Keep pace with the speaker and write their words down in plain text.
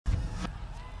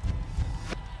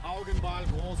Augenball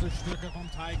große Stücke vom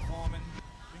Teig formen.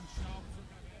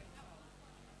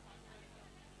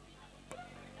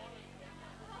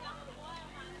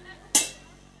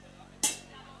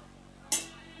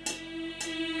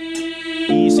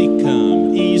 Easy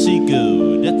come, easy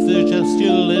go, that's just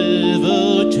your live.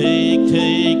 Oh, take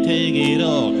it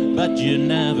all, but you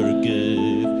never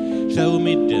give. Show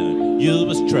me down, you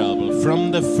was trouble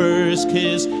from the first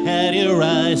kiss. Had your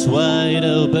eyes wide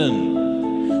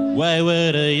open, why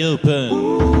were they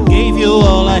open? Gave you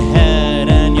all I had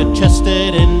and you tossed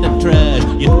it in the trash.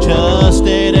 You tossed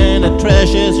it in the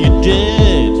trash as you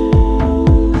did.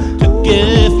 To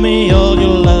give me all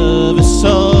your love is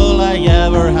all I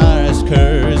ever ask.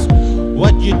 Curse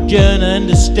what you don't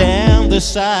understand,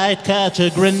 this I'd catch a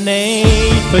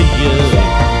grenade for you.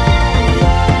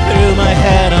 Threw my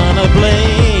head on a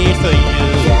blade for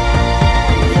you.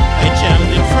 I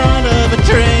jumped in front of a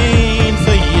train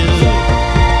for you.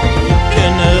 You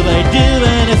know I'd do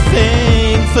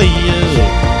anything for you.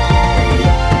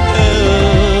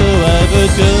 Oh, I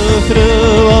would go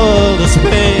through all this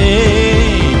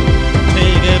pain,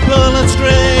 take a bullet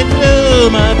straight through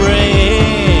my brain.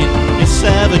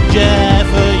 Have a jive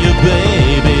for you,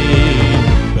 baby,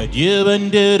 but you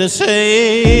wouldn't do the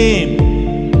same.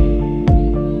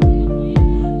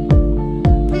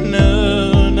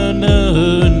 No, no,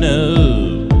 no,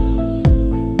 no.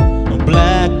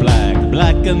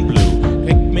 Black and blue.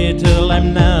 Pick me till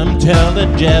I'm numb. Tell the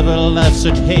devil I've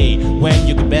said hey when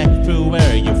you get back to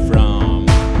where you're from.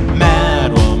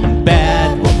 Mad woman,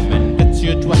 bad woman, it's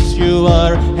you twice you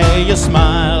are. Hey, you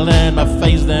smiled in my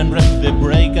face, then ripped the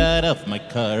brake out of my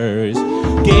cars.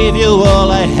 Gave you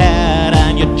all I had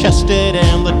and you tossed it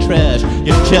in the trash.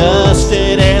 You tossed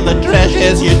it in the trash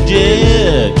as you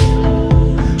did.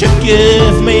 To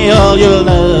give me all your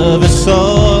love is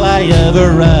all I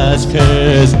ever ask.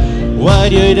 'Cause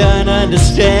what you don't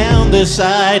understand is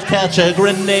I'd catch a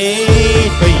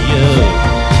grenade for you.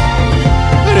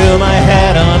 Threw my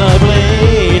head on a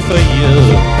blade for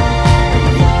you.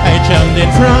 I jumped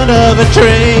in front of a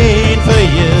train for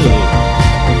you.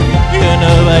 You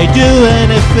know I'd do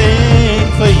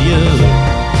anything for you.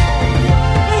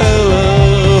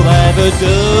 Oh, I would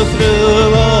go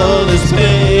through all this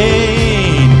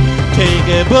pain, take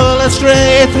a bullet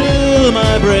straight through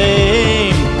my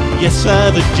brain. Yes, I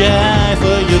would die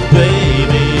for you,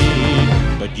 baby,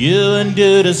 but you wouldn't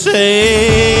do the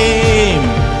same.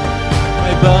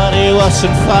 My body was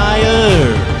on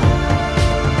fire.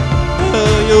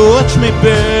 Oh, you watch me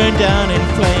burn down in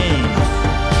flames.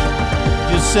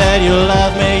 You said you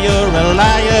love me, you're a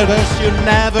liar, 'cause you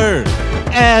never,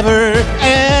 ever,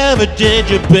 ever did,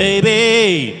 you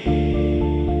baby.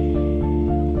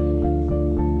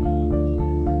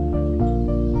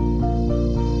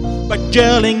 But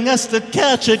telling us to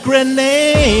catch a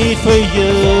grenade for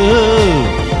you.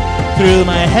 Threw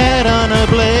my head on a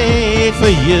blade for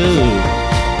you.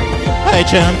 I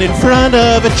jumped in front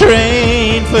of a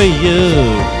train for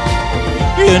you.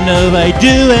 You know I'd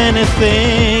do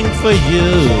anything for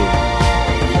you.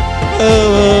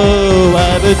 Oh,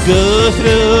 I would go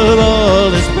through all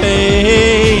this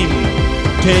pain,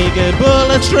 take a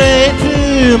bullet straight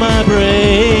through my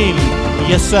brain.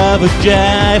 Yes, I would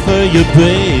die for you,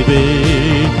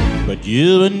 baby, but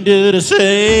you wouldn't do the same.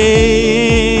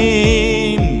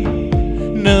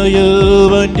 No, you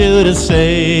wouldn't do the same.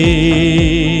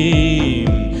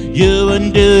 You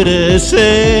wouldn't do the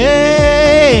same.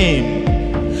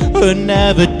 Would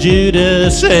never do the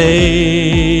same.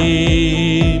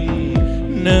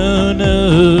 No,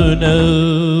 no,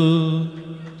 no.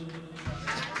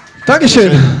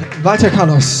 Dankeschön, Walter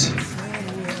Carlos.